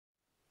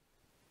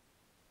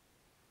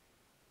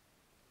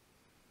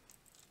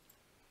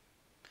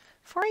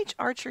4-H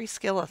Archery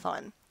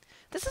Skillathon.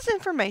 This is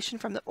information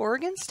from the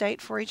Oregon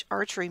State 4-H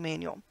Archery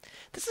Manual.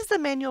 This is the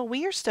manual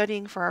we are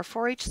studying for our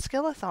 4-H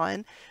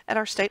Skillathon at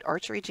our State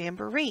Archery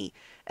Jamboree,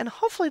 and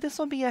hopefully this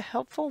will be a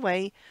helpful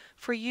way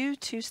for you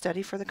to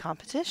study for the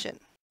competition.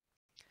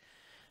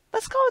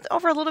 Let's go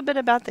over a little bit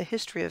about the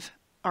history of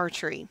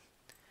archery.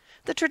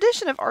 The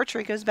tradition of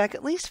archery goes back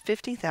at least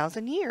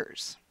 50,000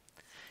 years.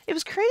 It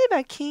was created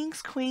by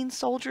kings, queens,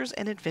 soldiers,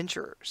 and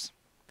adventurers.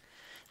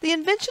 The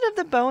invention of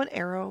the bow and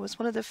arrow was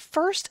one of the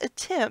first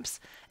attempts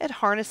at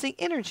harnessing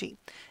energy,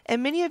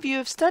 and many of you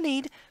have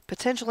studied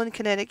potential and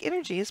kinetic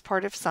energy as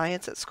part of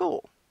science at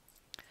school.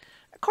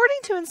 According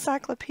to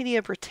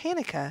Encyclopedia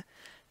Britannica,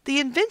 the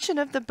invention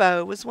of the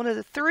bow was one of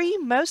the three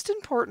most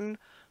important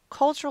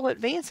cultural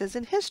advances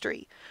in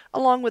history,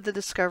 along with the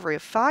discovery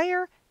of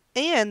fire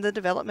and the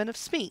development of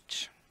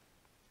speech.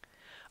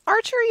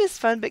 Archery is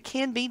fun but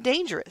can be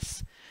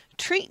dangerous.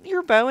 Treat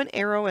your bow and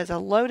arrow as a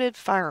loaded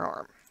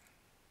firearm.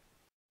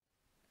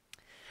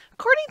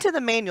 According to the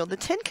manual, the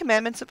 10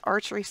 commandments of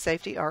archery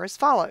safety are as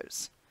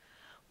follows.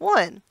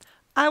 1.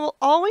 I will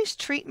always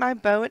treat my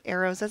bow and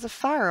arrows as a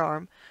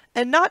firearm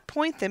and not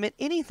point them at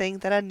anything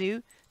that I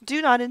do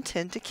not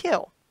intend to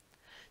kill.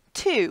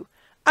 2.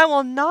 I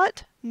will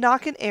not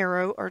nock an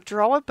arrow or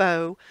draw a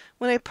bow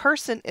when a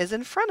person is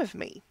in front of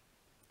me.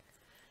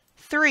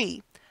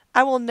 3.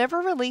 I will never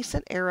release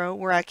an arrow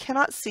where I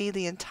cannot see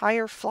the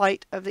entire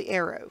flight of the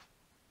arrow.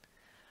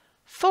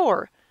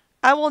 4.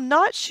 I will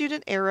not shoot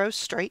an arrow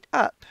straight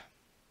up.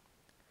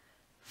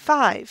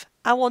 5.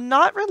 I will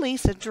not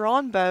release a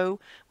drawn bow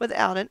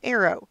without an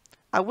arrow.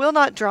 I will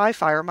not dry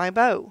fire my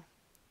bow.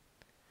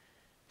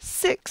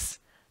 6.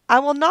 I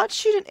will not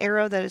shoot an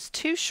arrow that is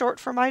too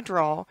short for my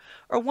draw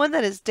or one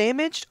that is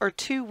damaged or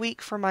too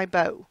weak for my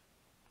bow.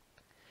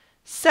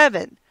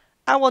 7.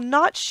 I will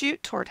not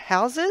shoot toward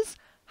houses,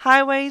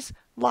 highways,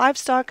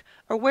 livestock,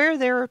 or where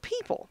there are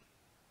people.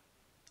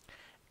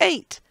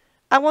 8.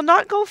 I will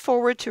not go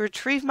forward to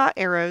retrieve my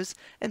arrows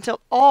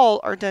until all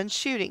are done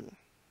shooting.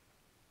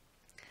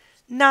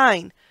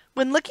 9.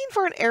 When looking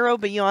for an arrow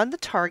beyond the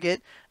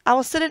target, I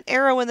will set an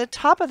arrow in the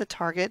top of the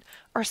target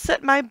or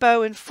set my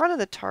bow in front of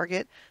the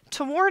target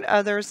to warn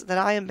others that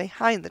I am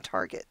behind the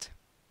target.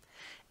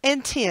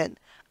 And 10.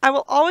 I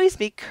will always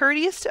be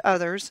courteous to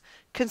others,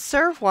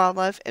 conserve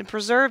wildlife, and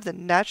preserve the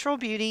natural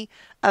beauty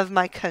of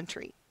my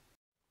country.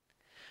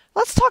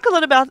 Let's talk a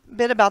little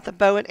bit about the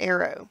bow and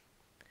arrow.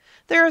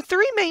 There are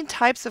three main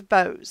types of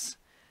bows.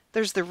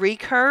 There's the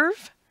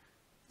recurve,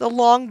 the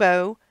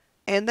longbow,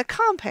 and the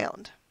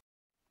compound.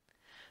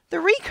 The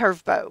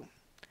recurve bow.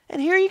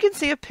 And here you can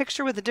see a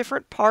picture with the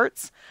different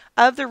parts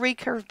of the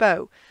recurve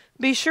bow.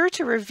 Be sure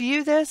to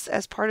review this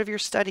as part of your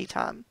study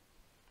time.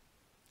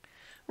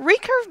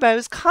 Recurve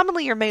bows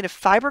commonly are made of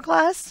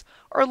fiberglass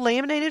or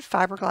laminated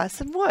fiberglass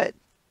and wood.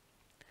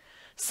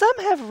 Some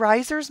have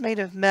risers made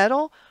of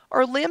metal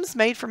or limbs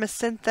made from a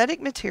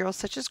synthetic material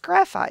such as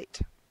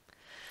graphite.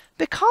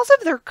 Because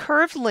of their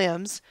curved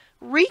limbs,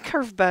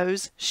 recurve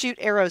bows shoot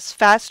arrows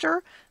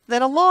faster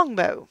than a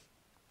longbow.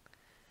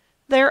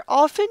 They are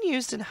often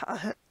used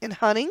in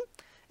hunting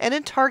and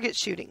in target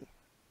shooting.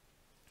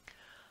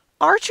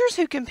 Archers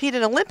who compete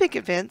in Olympic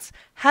events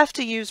have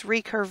to use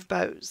recurve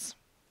bows.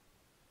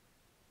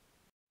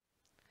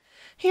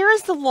 Here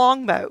is the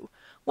longbow.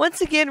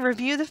 Once again,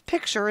 review the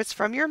picture. It's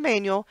from your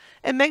manual,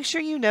 and make sure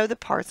you know the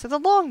parts of the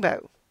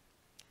longbow.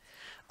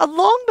 A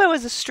longbow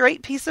is a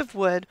straight piece of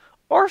wood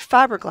or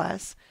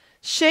fiberglass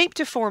shaped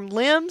to form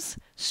limbs,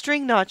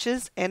 string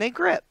notches, and a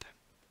grip.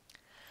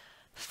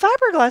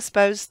 Fiberglass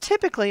bows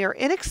typically are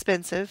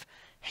inexpensive,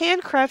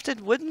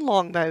 handcrafted wooden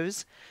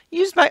longbows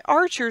used by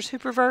archers who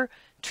prefer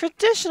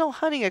traditional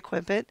hunting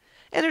equipment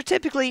and are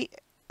typically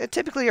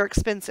are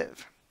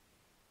expensive.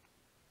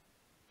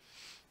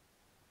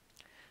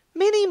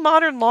 Many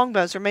modern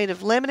longbows are made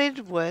of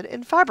laminated wood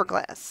and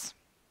fiberglass.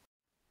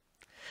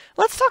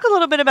 Let's talk a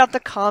little bit about the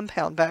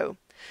compound bow.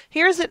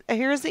 Here's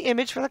the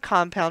image for the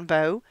compound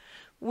bow.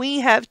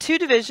 We have two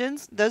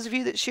divisions. Those of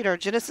you that shoot our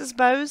Genesis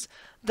bows,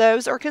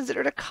 those are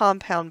considered a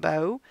compound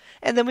bow.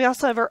 And then we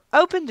also have our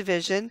open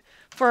division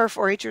for our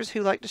 4-Hers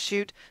who like to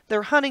shoot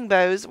their hunting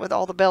bows with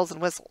all the bells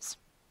and whistles.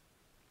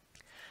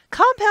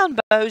 Compound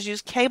bows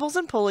use cables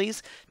and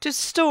pulleys to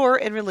store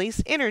and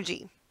release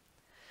energy.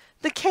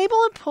 The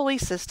cable and pulley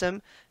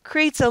system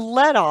creates a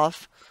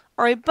let-off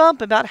or a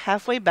bump about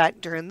halfway back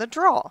during the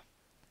draw.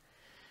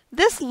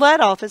 This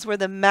let-off is where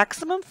the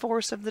maximum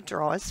force of the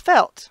draw is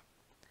felt.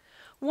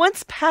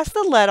 Once past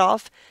the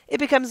let-off, it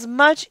becomes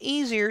much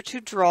easier to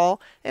draw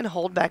and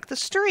hold back the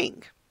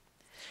string.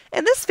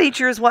 And this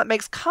feature is what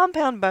makes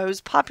compound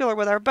bows popular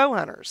with our bow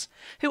hunters,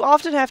 who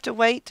often have to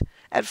wait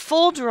at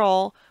full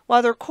draw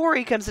while their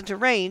quarry comes into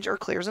range or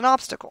clears an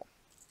obstacle.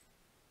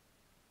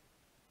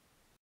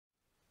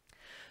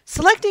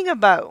 Selecting a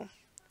bow.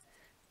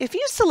 If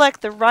you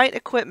select the right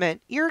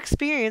equipment, your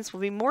experience will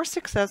be more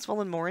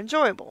successful and more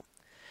enjoyable.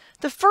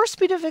 The first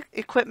piece of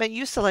equipment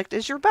you select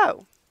is your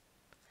bow.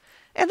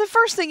 And the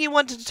first thing you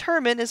want to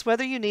determine is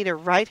whether you need a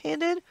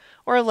right-handed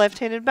or a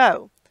left-handed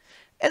bow.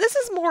 And this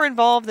is more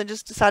involved than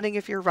just deciding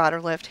if you're right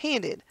or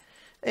left-handed.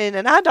 And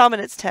an eye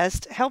dominance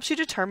test helps you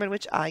determine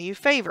which eye you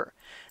favor.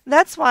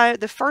 That's why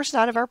the first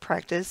night of our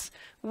practice,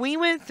 we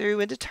went through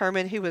and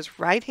determined who was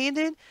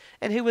right-handed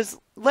and who was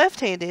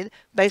left-handed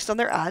based on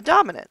their eye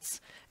dominance.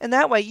 And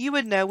that way you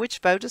would know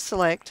which bow to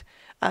select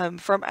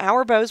from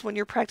our bows when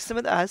you're practicing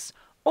with us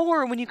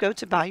or when you go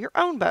to buy your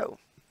own bow.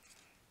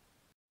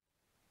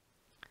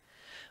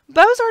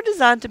 Bows are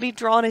designed to be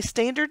drawn a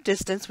standard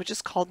distance, which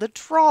is called the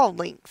draw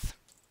length.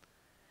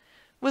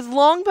 With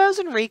long bows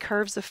and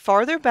recurves, the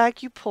farther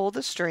back you pull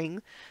the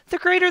string, the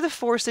greater the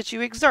force that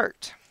you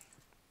exert.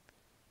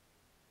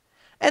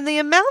 And the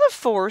amount of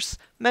force,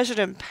 measured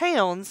in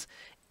pounds,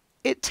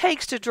 it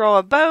takes to draw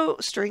a bow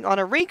string on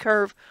a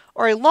recurve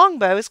or a long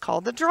bow is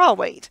called the draw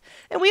weight.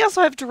 And we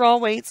also have draw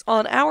weights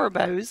on our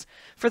bows.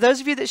 For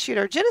those of you that shoot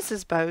our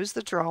Genesis bows,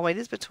 the draw weight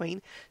is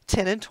between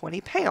 10 and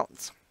 20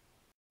 pounds.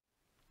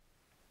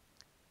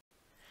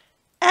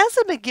 As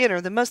a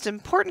beginner, the most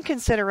important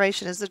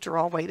consideration is the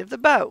draw weight of the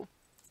bow.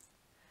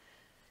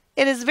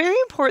 It is very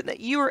important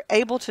that you are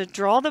able to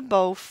draw the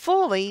bow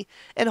fully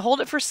and hold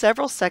it for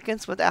several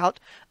seconds without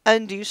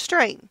undue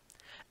strain.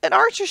 An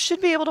archer should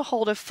be able to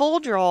hold a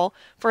full draw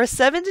for a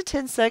 7 to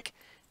 10 sec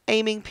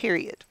aiming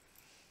period.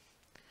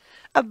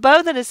 A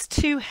bow that is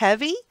too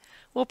heavy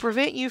will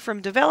prevent you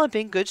from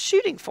developing good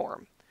shooting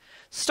form.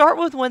 Start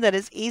with one that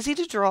is easy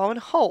to draw and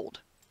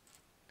hold.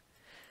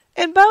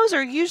 And bows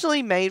are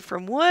usually made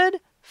from wood,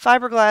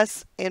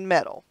 fiberglass, and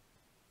metal.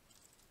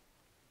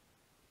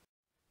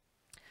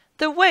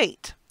 The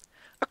weight.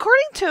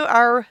 According to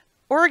our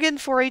Oregon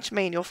 4-H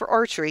manual for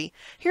archery,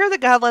 here are the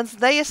guidelines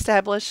they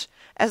establish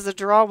as the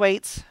draw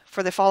weights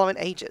for the following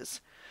ages.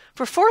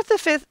 For 4th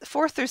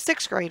through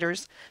 6th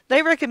graders,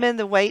 they recommend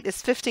the weight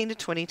is 15 to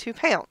 22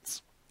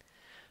 pounds.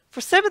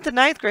 For 7th and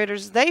 9th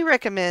graders, they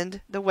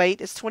recommend the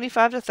weight is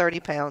 25 to 30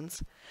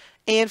 pounds.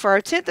 And for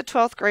our 10th to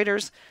 12th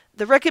graders,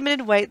 the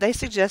recommended weight they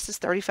suggest is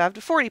 35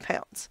 to 40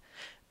 pounds.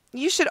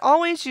 You should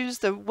always use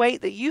the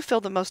weight that you feel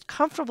the most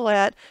comfortable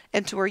at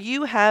and to where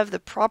you have the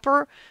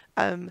proper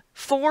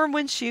form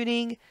when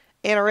shooting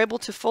and are able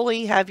to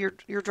fully have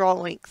your draw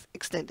length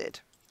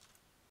extended.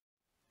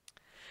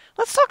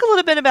 Let's talk a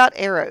little bit about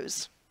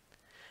arrows.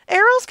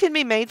 Arrows can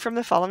be made from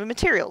the following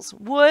materials: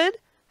 wood,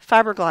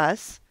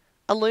 fiberglass,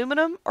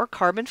 aluminum, or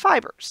carbon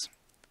fibers.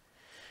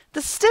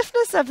 The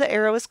stiffness of the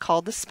arrow is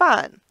called the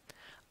spine.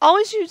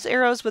 Always use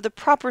arrows with a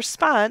proper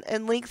spine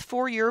and length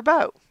for your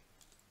bow.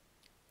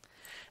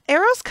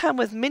 Arrows come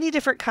with many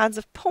different kinds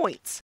of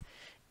points,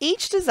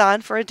 each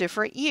designed for a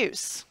different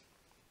use.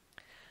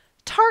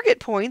 Target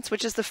points,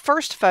 which is the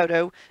first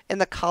photo in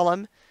the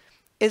column,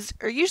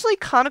 are usually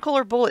conical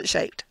or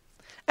bullet-shaped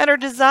and are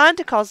designed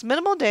to cause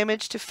minimal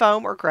damage to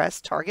foam or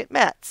grass target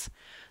mats.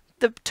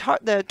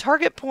 The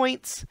target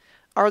points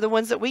are the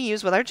ones that we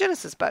use with our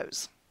Genesis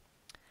bows.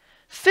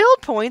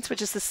 Field points,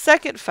 which is the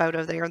second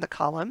photo there in the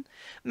column,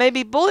 may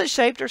be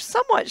bullet-shaped or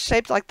somewhat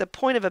shaped like the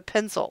point of a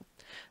pencil.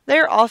 They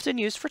are often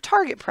used for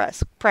target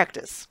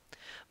practice.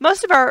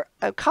 Most of our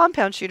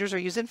compound shooters are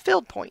using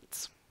field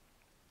points.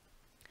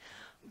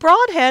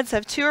 Broadheads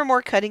have 2 or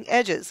more cutting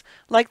edges,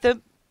 like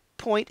the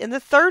point in the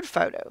third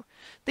photo.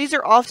 These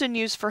are often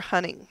used for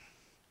hunting.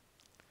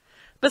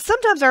 But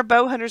sometimes our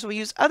bow hunters will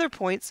use other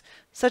points,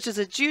 such as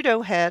a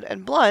judo head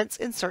and blunts,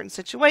 in certain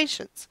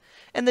situations.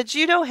 And the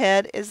judo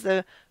head is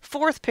the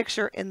 4th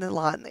picture in the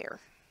line there.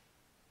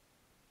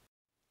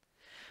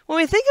 When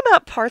we think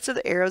about parts of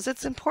the arrows,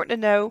 it's important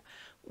to know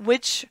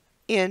which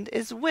end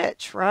is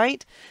which,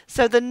 right?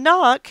 So the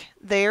nock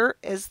there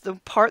is the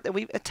part that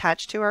we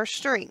attach to our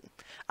string,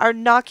 our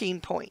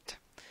nocking point.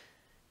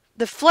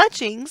 The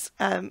fletchings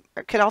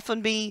can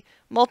often be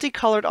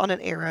multicolored on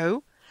an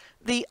arrow.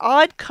 The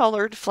odd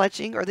colored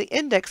fletching, or the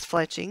index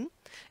fletching,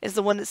 is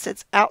the one that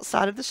sits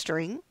outside of the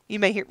string. You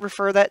may hear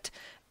that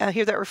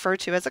referred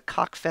to as a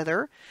cock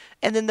feather.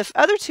 And then the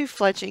other 2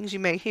 fletchings you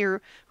may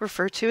hear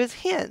referred to as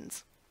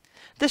hens.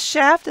 The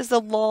shaft is the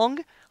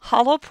long,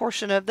 hollow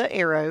portion of the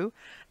arrow,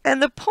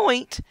 and the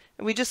point,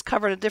 and we just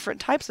covered different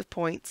types of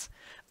points,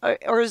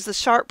 or is the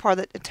sharp part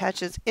that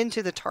attaches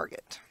into the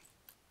target.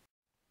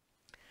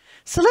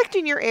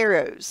 Selecting your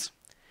arrows.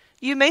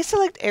 You may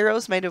select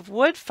arrows made of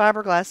wood,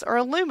 fiberglass, or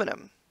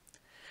aluminum.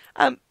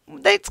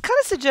 They kind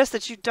of suggest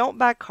that you don't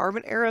buy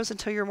carbon arrows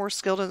until you're more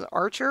skilled as an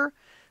archer.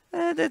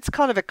 It's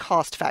kind of a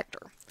cost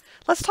factor.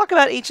 Let's talk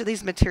about each of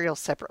these materials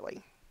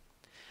separately.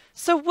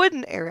 So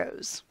wooden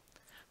arrows.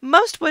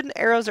 Most wooden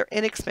arrows are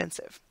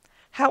inexpensive.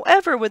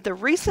 However, with the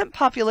recent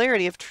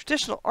popularity of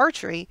traditional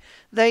archery,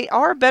 they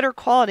are better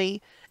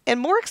quality and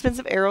more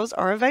expensive arrows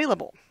are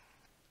available.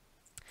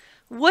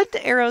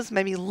 Wooden arrows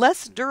may be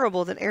less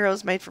durable than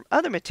arrows made from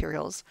other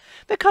materials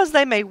because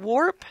they may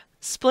warp,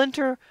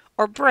 splinter,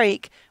 or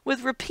break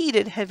with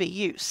repeated heavy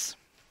use.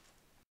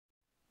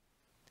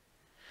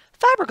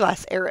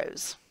 Fiberglass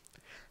arrows.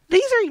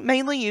 These are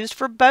mainly used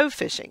for bow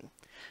fishing.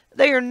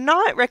 They are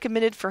not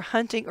recommended for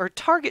hunting or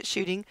target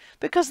shooting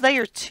because they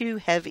are too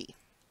heavy.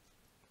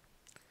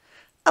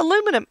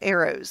 Aluminum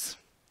arrows.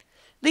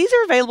 These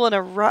are available in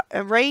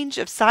a range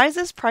of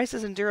sizes,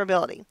 prices, and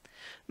durability.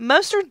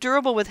 Most are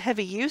durable with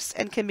heavy use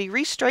and can be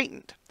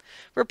re-straightened.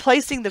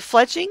 Replacing the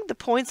fletching, the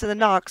points, and the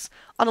nocks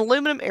on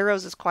aluminum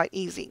arrows is quite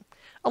easy.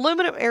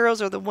 Aluminum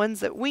arrows are the ones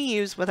that we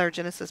use with our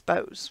Genesis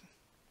bows.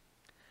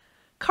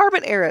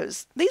 Carbon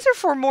arrows. These are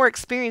for more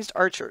experienced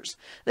archers.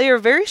 They are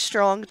very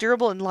strong,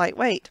 durable, and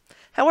lightweight.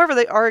 However,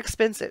 they are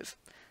expensive.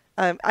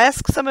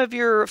 Ask some of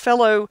your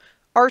fellow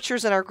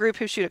archers in our group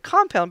who shoot a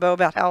compound bow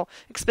about how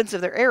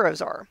expensive their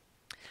arrows are.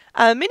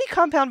 Many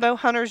compound bow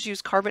hunters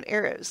use carbon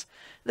arrows.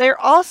 They are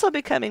also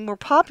becoming more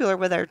popular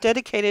with our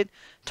dedicated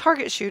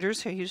target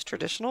shooters who use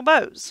traditional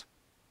bows.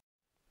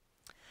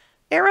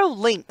 Arrow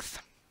length.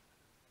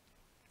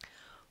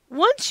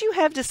 Once you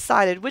have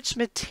decided which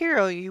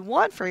material you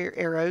want for your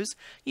arrows,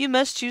 you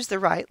must choose the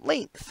right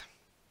length.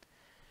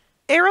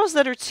 Arrows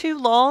that are too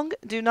long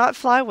do not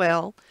fly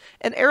well,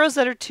 and arrows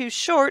that are too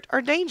short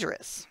are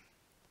dangerous.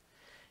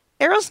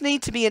 Arrows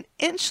need to be an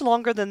inch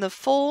longer than the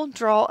full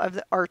draw of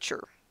the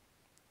archer.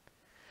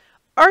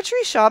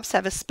 Archery shops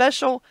have a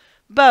special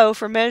bow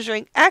for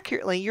measuring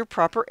accurately your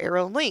proper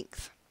arrow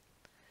length.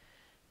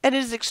 And it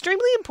is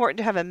extremely important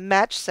to have a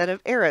matched set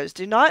of arrows.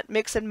 Do not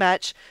mix and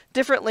match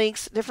different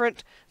lengths,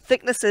 different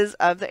thicknesses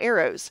of the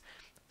arrows.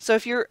 So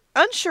if you're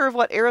unsure of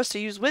what arrows to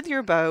use with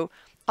your bow,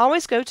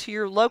 always go to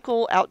your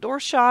local outdoor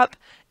shop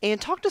and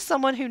talk to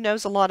someone who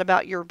knows a lot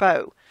about your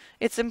bow.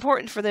 It's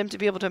important for them to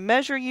be able to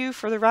measure you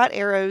for the right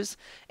arrows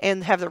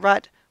and have the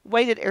right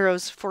weighted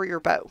arrows for your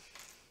bow.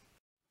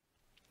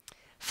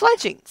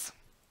 Fletchings.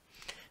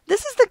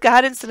 This is the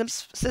guidance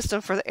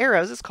system for the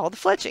arrows. It's called the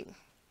fletching.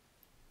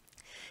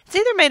 It's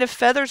either made of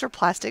feathers or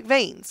plastic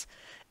vanes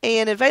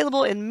and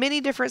available in many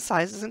different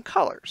sizes and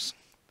colors.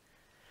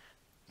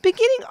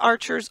 Beginning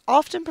archers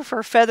often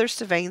prefer feathers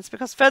to vanes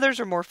because feathers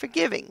are more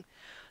forgiving.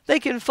 They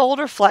can fold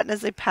or flatten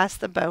as they pass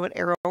the bow and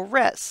arrow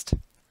rest.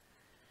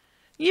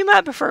 You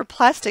might prefer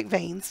plastic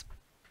vanes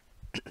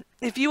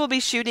if you will be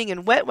shooting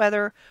in wet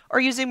weather or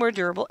using more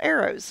durable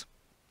arrows.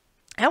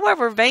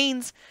 However,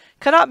 vanes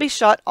cannot be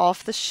shot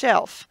off the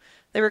shelf.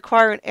 They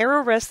require an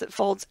arrow rest that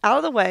folds out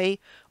of the way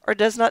or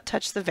does not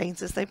touch the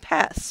vanes as they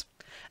pass.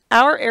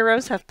 Our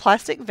arrows have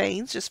plastic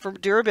vanes just for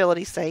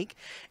durability's sake,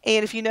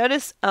 and if you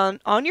notice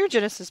on your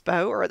Genesis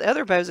bow or the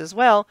other bows as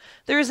well,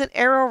 there is an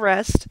arrow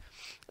rest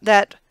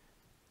that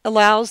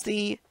allows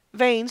the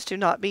vanes to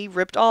not be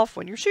ripped off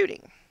when you're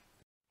shooting.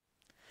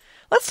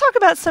 Let's talk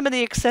about some of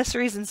the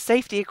accessories and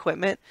safety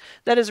equipment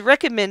that is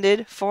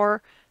recommended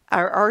for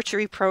our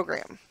archery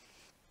program.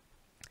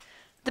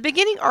 The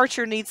beginning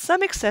archer needs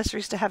some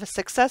accessories to have a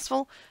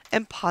successful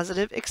and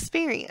positive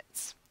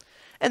experience.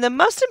 And the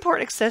most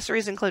important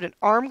accessories include an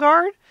arm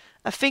guard,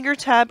 a finger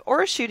tab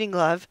or a shooting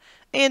glove,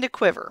 and a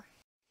quiver.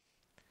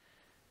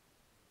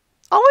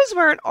 Always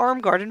wear an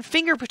arm guard and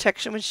finger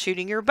protection when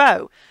shooting your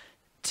bow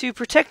to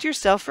protect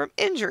yourself from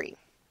injury.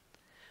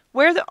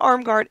 Wear the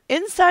arm guard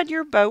inside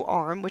your bow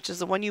arm, which is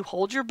the one you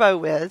hold your bow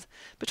with,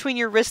 between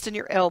your wrist and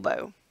your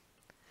elbow.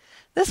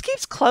 This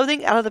keeps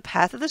clothing out of the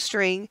path of the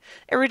string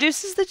and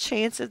reduces the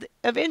chance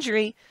of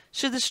injury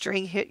should the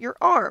string hit your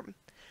arm.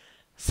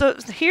 So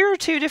here are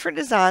two different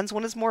designs.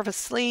 One is more of a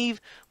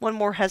sleeve, one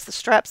more has the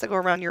straps that go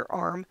around your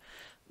arm.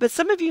 But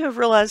some of you have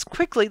realized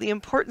quickly the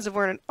importance of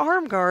wearing an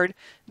arm guard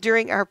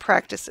during our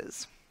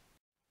practices.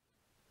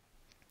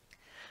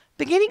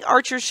 Beginning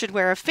archers should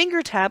wear a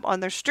finger tab on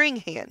their string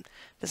hand.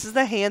 This is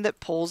the hand that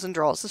pulls and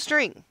draws the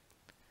string.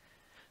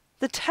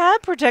 The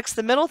tab protects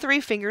the middle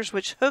three fingers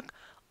which hook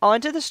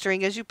onto the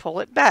string as you pull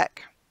it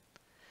back.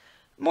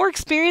 More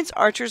experienced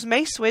archers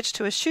may switch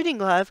to a shooting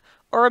glove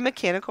or a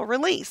mechanical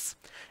release.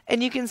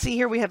 And you can see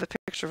here we have a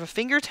picture of a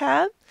finger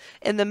tab.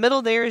 In the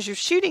middle there is your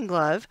shooting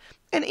glove,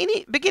 and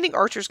any beginning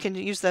archers can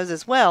use those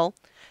as well.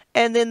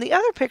 And then the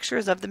other picture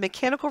is of the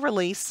mechanical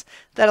release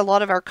that a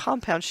lot of our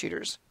compound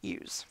shooters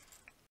use.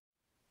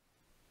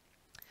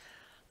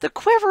 The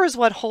quiver is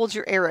what holds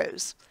your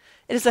arrows.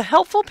 It is a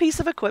helpful piece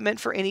of equipment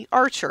for any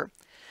archer.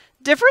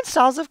 Different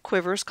styles of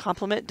quivers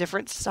complement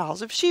different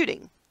styles of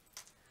shooting.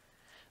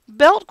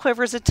 Belt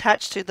quivers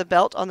attach to the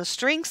belt on the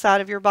string side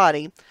of your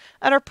body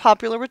and are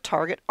popular with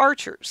target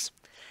archers.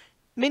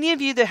 Many of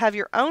you that have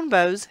your own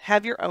bows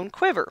have your own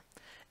quiver.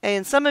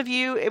 And some of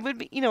you, it would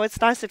be,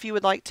 it's nice if you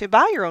would like to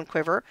buy your own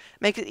quiver,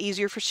 make it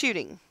easier for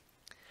shooting.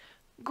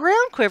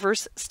 Ground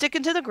quivers stick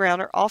into the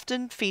ground or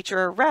often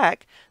feature a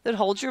rack that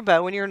holds your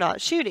bow when you're not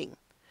shooting.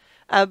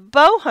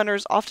 Bow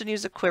hunters often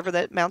use a quiver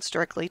that mounts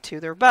directly to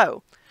their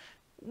bow.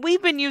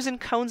 We've been using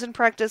cones in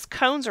practice.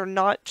 Cones are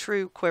not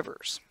true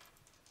quivers.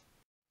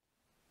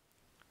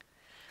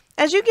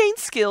 As you gain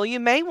skill, you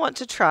may want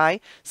to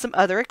try some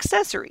other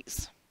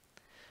accessories.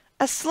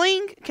 A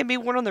sling can be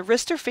worn on the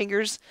wrist or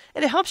fingers,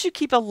 and it helps you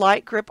keep a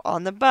light grip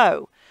on the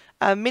bow.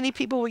 Many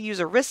people will use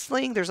a wrist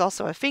sling. There's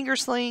also a finger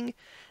sling,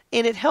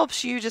 and it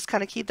helps you just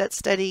kind of keep that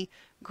steady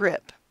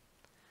grip.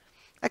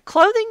 A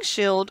clothing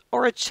shield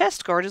or a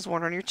chest guard is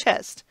worn on your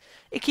chest.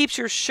 It keeps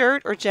your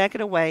shirt or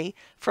jacket away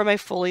from a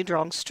fully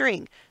drawn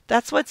string.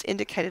 That's what's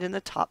indicated in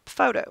the top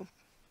photo.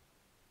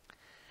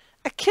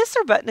 A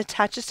kisser button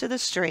attaches to the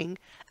string,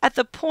 at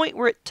the point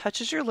where it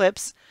touches your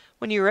lips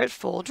when you're at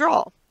full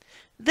draw.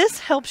 This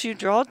helps you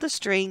draw the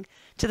string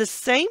to the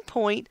same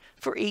point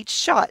for each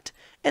shot,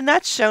 and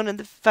that's shown in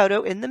the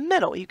photo in the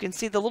middle. You can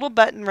see the little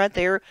button right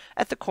there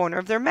at the corner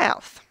of their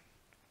mouth.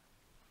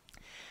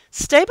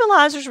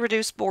 Stabilizers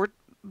reduce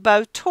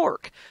bow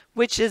torque,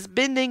 which is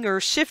bending or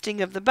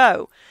shifting of the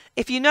bow.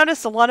 If you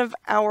notice, a lot of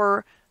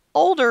our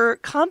older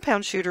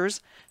compound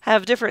shooters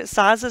have different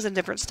sizes and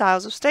different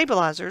styles of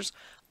stabilizers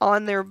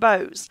on their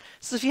bows.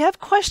 So if you have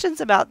questions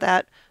about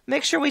that,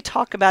 make sure we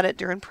talk about it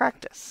during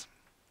practice.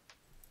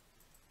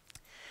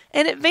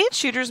 And advanced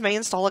shooters may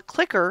install a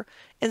clicker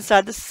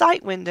inside the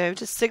sight window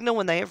to signal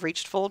when they have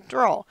reached full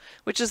draw,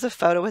 which is the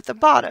photo at the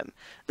bottom.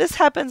 This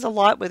happens a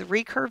lot with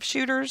recurve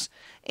shooters,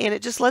 and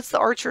it just lets the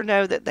archer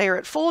know that they are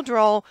at full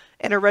draw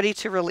and are ready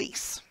to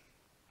release.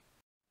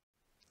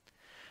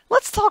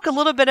 Let's talk a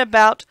little bit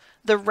about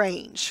the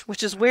range,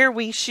 which is where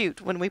we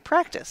shoot when we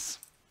practice.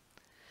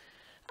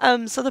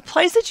 So the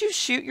place that you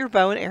shoot your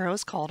bow and arrow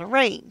is called a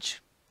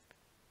range.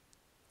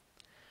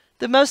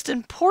 The most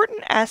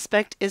important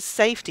aspect is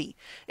safety.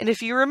 And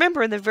if you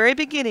remember in the very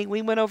beginning,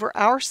 we went over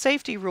our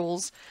safety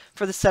rules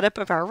for the setup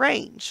of our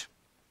range.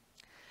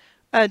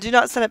 Do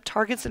not set up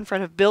targets in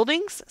front of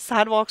buildings,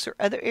 sidewalks, or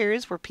other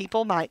areas where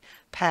people might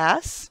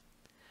pass.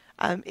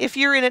 If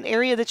you're in an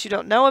area that you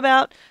don't know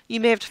about,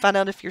 you may have to find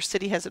out if your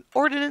city has an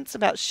ordinance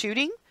about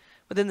shooting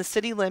within the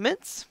city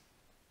limits.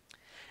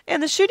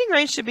 And the shooting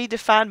range should be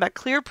defined by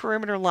clear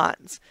perimeter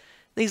lines.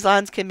 These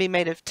lines can be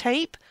made of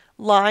tape,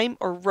 lime,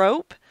 or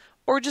rope,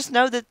 or just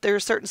know that there are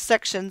certain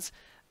sections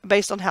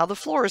based on how the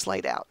floor is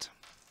laid out.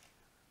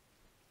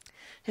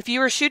 If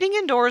you are shooting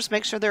indoors,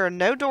 make sure there are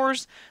no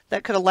doors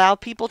that could allow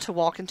people to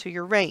walk into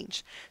your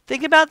range.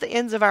 Think about the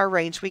ends of our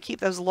range. We keep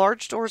those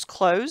large doors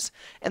closed,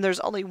 and there's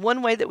only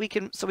one way that we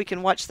can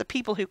watch the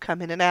people who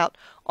come in and out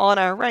on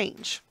our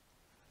range.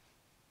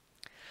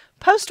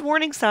 Post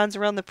warning signs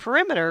around the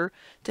perimeter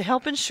to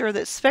help ensure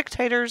that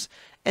spectators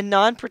and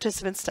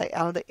non-participants stay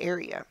out of the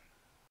area.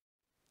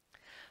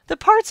 The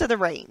parts of the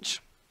range.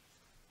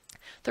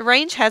 The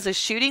range has a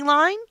shooting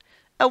line,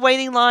 a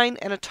waiting line,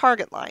 and a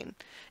target line.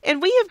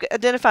 And we have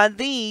identified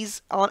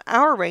these on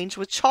our range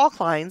with chalk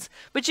lines,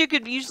 but you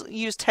could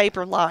use tape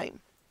or lime.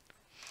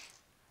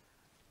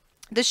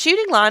 The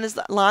shooting line is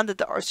the line that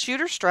the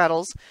shooter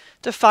straddles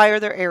to fire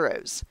their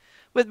arrows.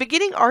 With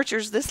beginning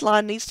archers, this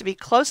line needs to be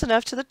close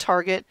enough to the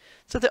target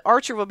so the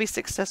archer will be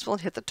successful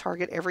and hit the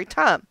target every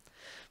time.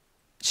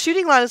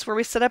 Shooting line is where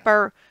we set up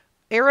our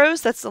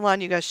arrows. That's the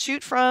line you guys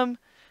shoot from.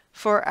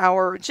 For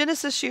our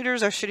Genesis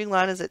shooters, our shooting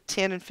line is at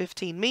 10 and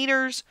 15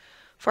 meters.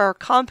 For our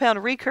compound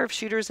recurve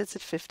shooters, it's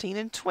at 15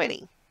 and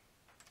 20.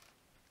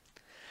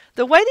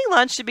 The waiting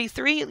line should be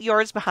 3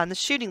 yards behind the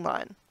shooting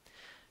line.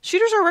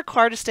 Shooters are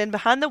required to stand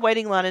behind the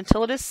waiting line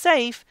until it is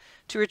safe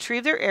to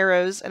retrieve their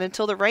arrows and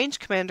until the range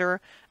commander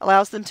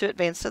allows them to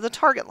advance to the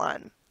target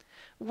line.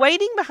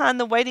 Waiting behind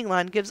the waiting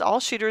line gives all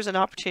shooters an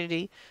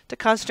opportunity to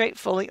concentrate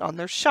fully on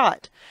their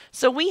shot.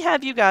 So we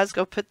have you guys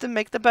go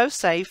make the bow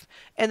safe,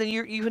 and then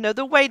you know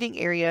the waiting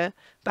area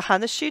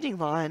behind the shooting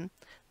line.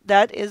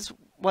 That is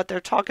what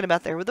they're talking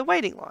about there with the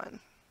waiting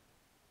line.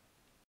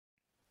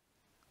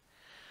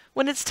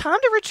 When it's time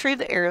to retrieve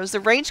the arrows, the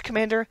range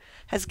commander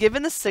has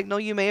given the signal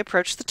you may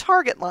approach the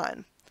target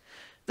line.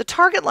 The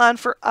target line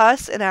for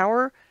us in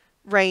our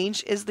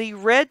range is the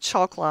red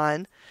chalk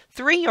line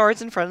 3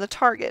 yards in front of the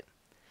target.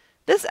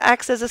 This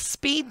acts as a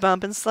speed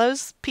bump and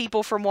slows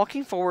people from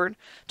walking forward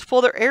to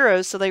pull their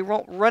arrows so they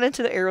won't run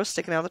into the arrows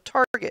sticking out of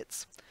the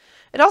targets.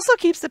 It also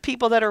keeps the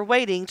people that are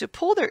waiting to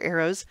pull their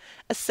arrows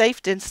a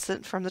safe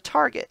distance from the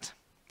target.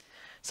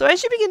 So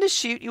as you begin to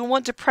shoot, you'll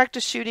want to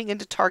practice shooting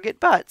into target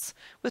butts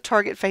with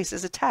target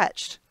faces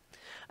attached.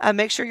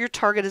 Make sure your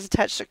target is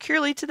attached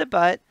securely to the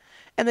butt,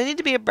 and they need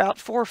to be about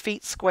 4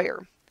 feet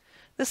square.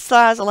 This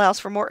size allows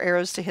for more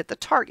arrows to hit the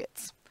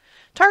targets.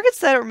 Targets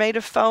that are made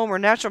of foam or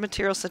natural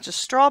materials such as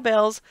straw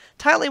bales,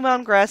 tightly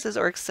wound grasses,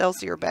 or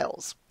excelsior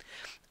bells.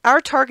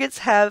 Our targets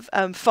have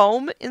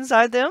foam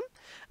inside them.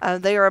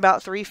 They are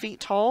about 3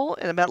 feet tall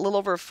and about a little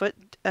over a foot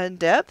in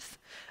depth.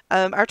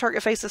 Our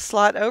target faces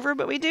slide over,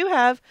 but we do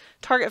have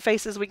target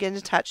faces we can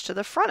attach to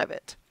the front of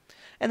it.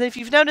 And then if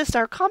you've noticed,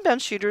 our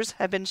compound shooters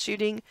have been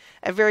shooting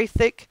a very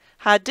thick,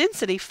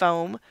 high-density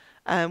foam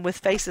with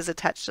faces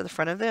attached to the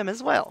front of them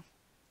as well.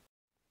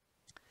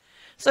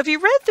 So if you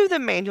read through the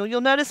manual, you'll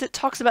notice it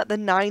talks about the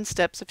 9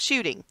 steps of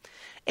shooting.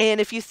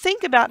 And if you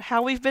think about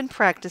how we've been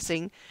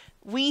practicing,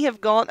 we have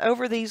gone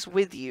over these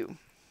with you.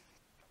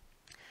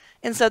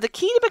 And so the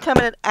key to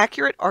becoming an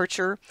accurate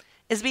archer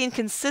is being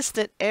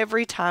consistent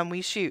every time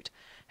we shoot.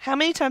 How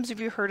many times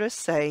have you heard us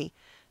say,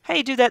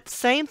 hey, do that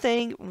same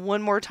thing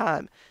one more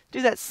time.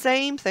 Do that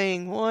same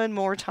thing one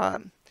more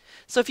time.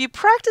 So if you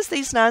practice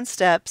these 9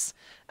 steps,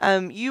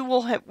 you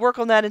will work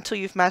on that until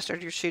you've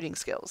mastered your shooting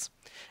skills.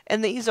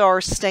 And these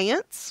are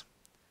stance,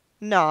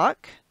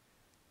 knock,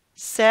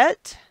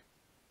 set,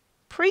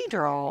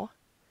 pre-draw,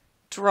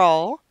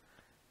 draw,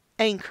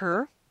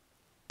 anchor,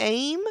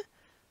 aim,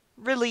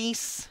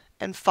 release,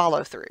 and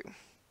follow through.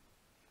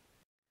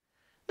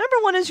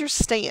 Number 1 is your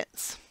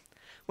stance.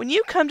 When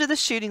you come to the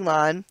shooting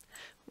line,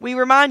 we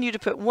remind you to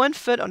put 1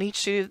 foot on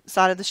each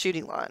side of the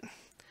shooting line.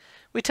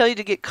 We tell you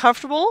to get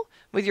comfortable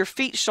with your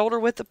feet shoulder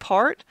width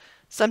apart.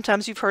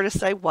 Sometimes you've heard us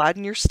say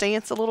widen your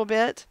stance a little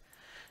bit.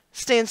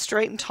 Stand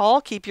straight and tall.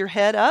 Keep your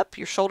head up,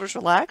 your shoulders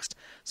relaxed.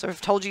 So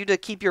I've told you to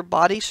keep your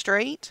body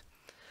straight.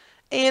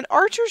 And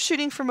archers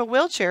shooting from a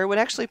wheelchair would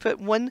actually put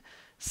 1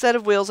 set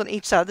of wheels on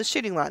each side of the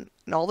shooting line.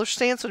 And all their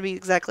stance would be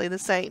exactly the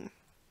same.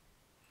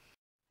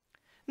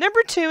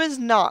 Number 2 is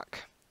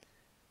nock.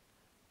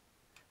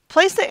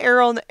 Place the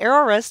arrow on the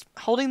arrow rest,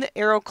 holding the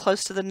arrow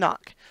close to the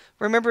nock.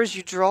 Remember, as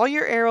you draw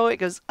your arrow, it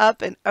goes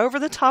up and over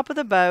the top of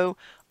the bow,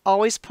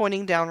 always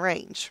pointing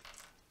downrange.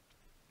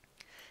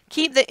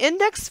 Keep the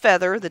index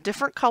feather, the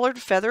different colored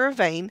feather or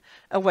vane,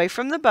 away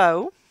from the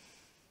bow,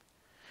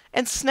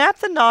 and snap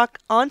the nock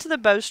onto the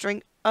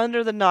bowstring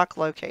under the nock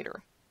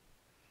locator.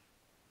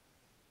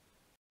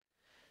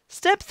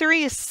 Step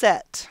 3 is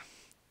set.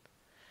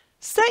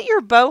 Set your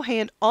bow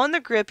hand on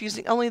the grip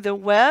using only the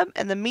web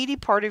and the meaty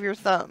part of your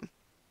thumb.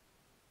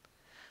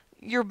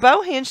 Your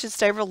bow hand should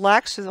stay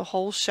relaxed through the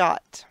whole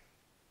shot.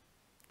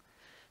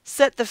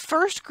 Set the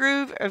first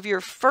groove of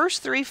your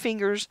first 3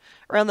 fingers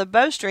around the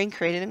bowstring,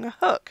 creating a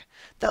hook,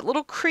 that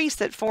little crease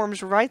that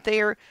forms right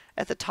there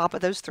at the top of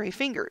those 3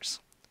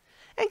 fingers.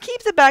 And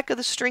keep the back of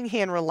the string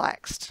hand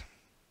relaxed.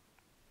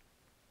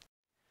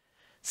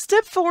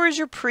 Step 4 is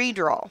your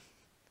pre-draw.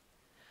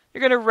 You're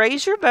going to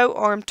raise your bow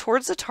arm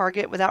towards the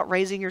target without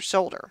raising your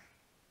shoulder.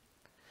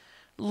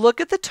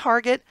 Look at the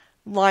target,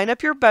 line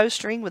up your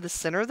bowstring with the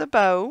center of the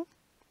bow,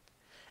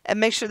 and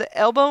make sure the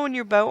elbow in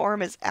your bow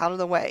arm is out of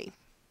the way.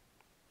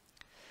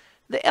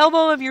 The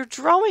elbow of your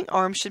drawing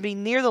arm should be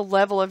near the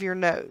level of your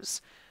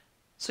nose.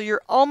 So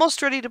you're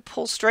almost ready to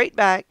pull straight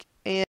back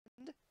and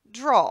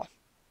draw.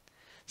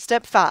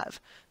 Step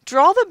 5.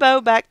 Draw the bow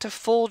back to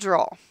full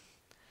draw.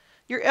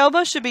 Your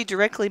elbow should be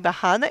directly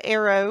behind the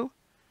arrow.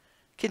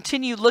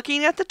 Continue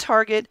looking at the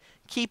target,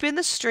 keeping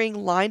the string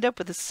lined up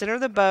with the center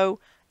of the bow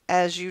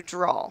as you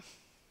draw.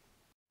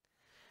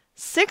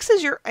 6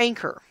 is your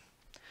anchor.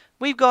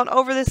 We've gone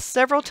over this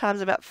several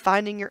times about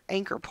finding your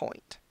anchor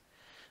point.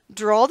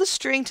 Draw the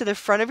string to the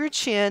front of your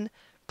chin,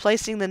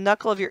 placing the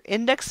knuckle of your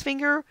index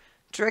finger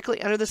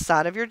directly under the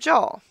side of your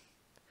jaw.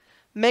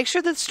 Make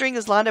sure the string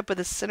is lined up with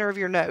the center of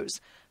your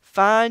nose.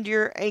 Find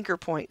your anchor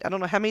point. I don't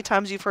know how many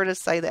times you've heard us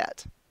say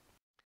that.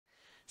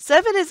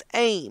 7 is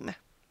aim.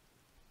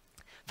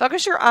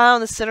 Focus your eye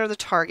on the center of the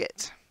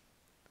target.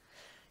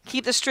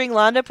 Keep the string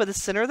lined up with the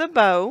center of the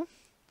bow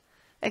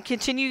and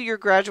continue your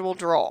gradual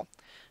draw.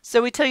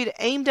 So we tell you to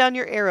aim down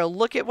your arrow.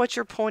 Look at what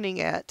you're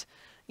pointing at.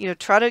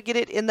 Try to get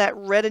it in that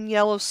red and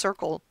yellow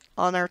circle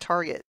on our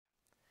target.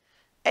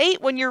 8,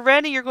 when you're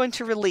ready, you're going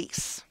to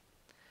release.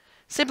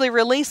 Simply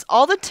release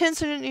all the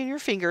tension in your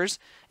fingers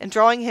and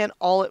drawing hand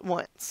all at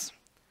once.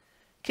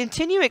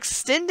 Continue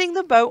extending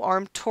the bow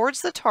arm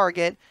towards the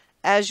target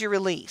as you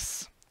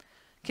release.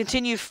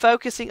 Continue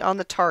focusing on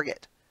the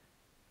target.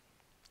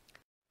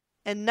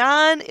 And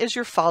 9 is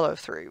your follow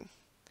through.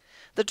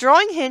 The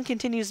drawing hand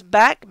continues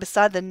back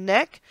beside the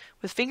neck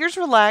with fingers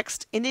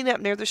relaxed, ending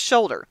up near the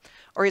shoulder.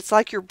 Or it's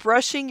like you're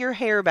brushing your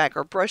hair back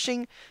or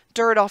brushing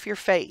dirt off your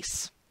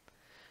face.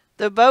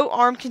 The bow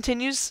arm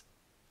continues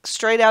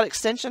straight out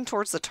extension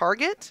towards the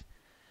target.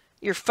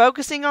 You're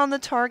focusing on the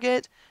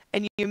target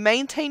and you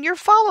maintain your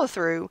follow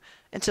through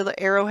until the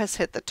arrow has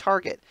hit the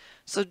target.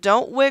 So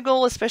don't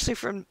wiggle, especially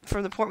from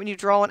the point when you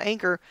draw an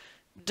anchor.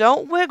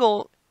 Don't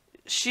wiggle,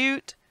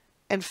 shoot,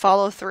 and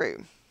follow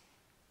through.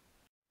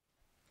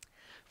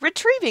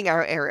 Retrieving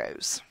our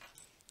arrows.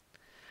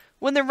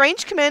 When the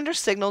range commander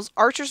signals,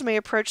 archers may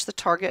approach the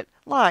target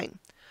line.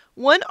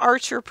 1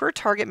 archer per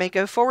target may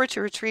go forward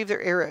to retrieve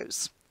their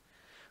arrows.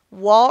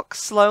 Walk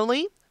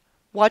slowly,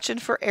 watching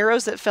for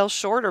arrows that fell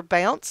short or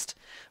bounced.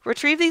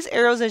 Retrieve these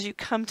arrows as you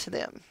come to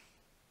them.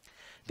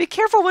 Be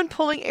careful when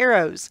pulling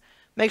arrows.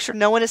 Make sure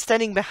no one is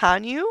standing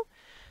behind you.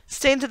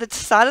 Stand to the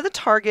side of the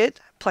target.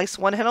 Place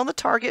 1 hand on the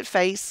target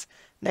face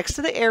next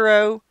to the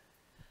arrow.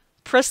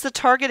 Press the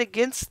target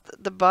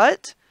against the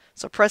butt.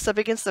 So press up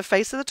against the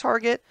face of the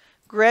target.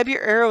 Grab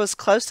your arrow as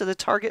close to the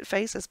target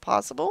face as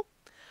possible.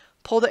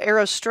 Pull the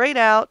arrow straight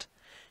out.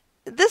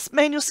 This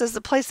manual says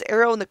to place the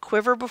arrow in the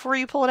quiver before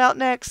you pull it out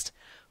next.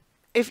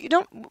 If you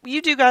don't,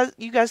 you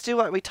guys do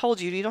what we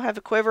told you. You don't have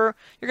a quiver.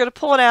 You're going to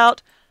pull it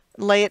out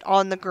and lay it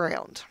on the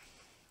ground.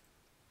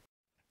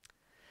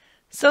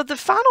 So the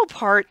final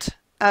part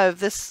of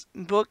this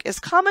book is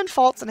common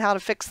faults and how to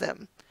fix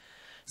them.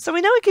 So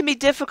we know it can be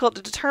difficult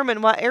to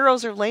determine why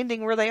arrows are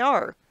landing where they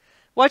are.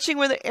 Watching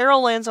where the arrow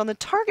lands on the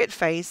target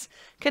face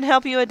can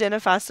help you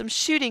identify some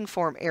shooting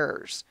form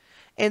errors.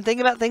 And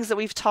think about things that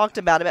we've talked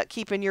about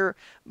keeping your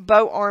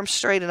bow arm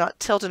straight and not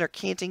tilting or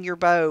canting your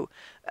bow.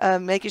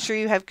 Making sure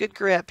you have good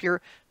grip.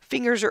 Your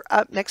fingers are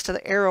up next to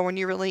the arrow when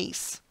you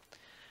release.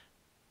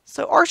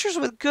 So archers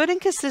with good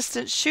and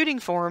consistent shooting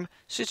form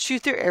should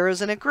shoot their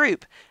arrows in a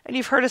group. And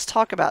you've heard us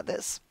talk about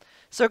this.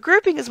 So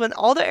grouping is when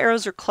all the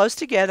arrows are close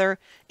together,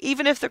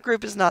 even if the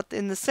group is not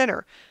in the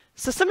center.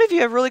 So some of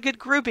you have really good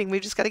grouping.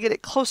 We've just got to get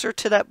it closer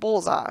to that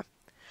bullseye.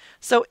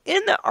 So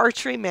in the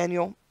archery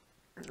manual,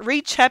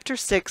 read chapter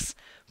 6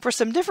 for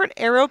some different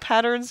arrow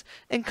patterns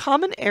and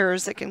common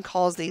errors that can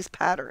cause these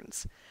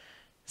patterns.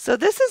 So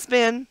this has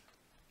been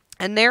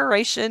a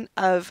narration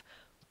of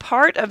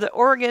part of the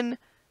Oregon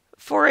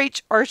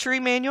 4-H Archery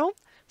Manual.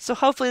 So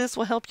hopefully this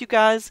will help you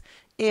guys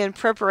in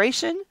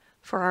preparation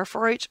for our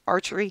 4-H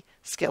Archery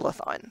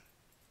Skillathon.